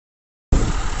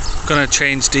Gonna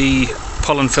change the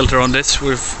pollen filter on this.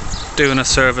 We're doing a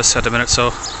service at the minute,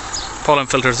 so pollen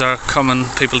filters are common.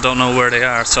 People don't know where they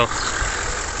are, so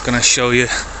I'm gonna show you.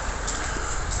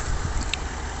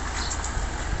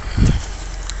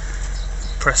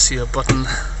 Press your button,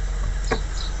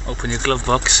 open your glove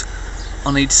box.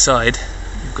 On each side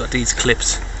you've got these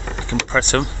clips. You can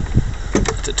press them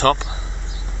at the top.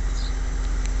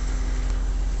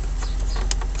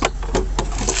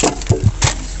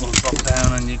 Will drop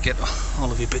down and you get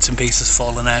all of your bits and pieces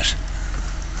falling out.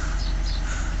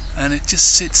 And it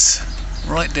just sits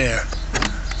right there.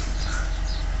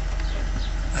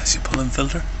 That's your pollen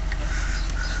filter.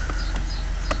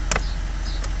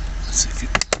 So if you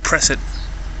press it,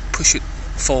 push it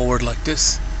forward like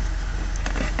this,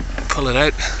 pull it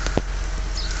out. It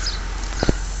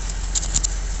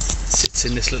sits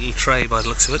in this little tray by the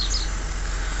looks of it.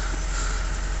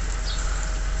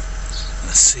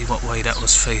 Let's see what way that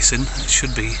was facing. It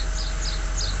should be.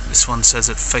 This one says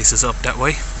it faces up that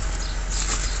way.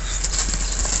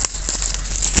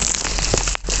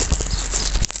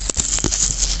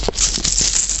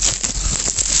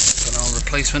 Got our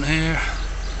replacement here.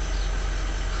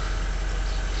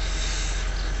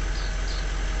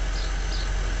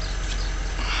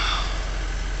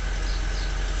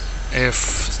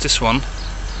 If this one,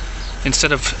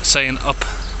 instead of saying up,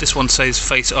 this one says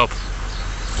face up.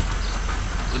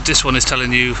 This one is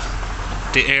telling you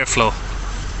the airflow,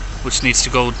 which needs to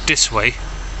go this way,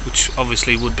 which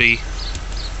obviously would be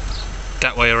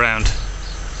that way around.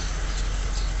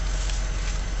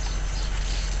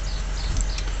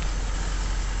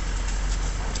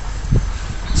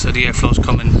 So the airflow's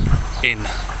coming in.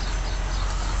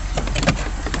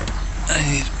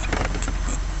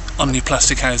 On your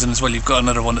plastic housing as well, you've got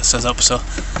another one that says up, so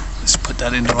let's put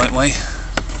that in the right way.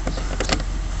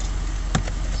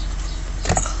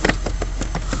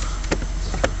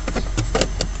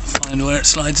 Find where it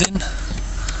slides in,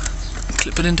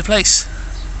 clip it into place.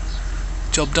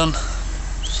 Job done.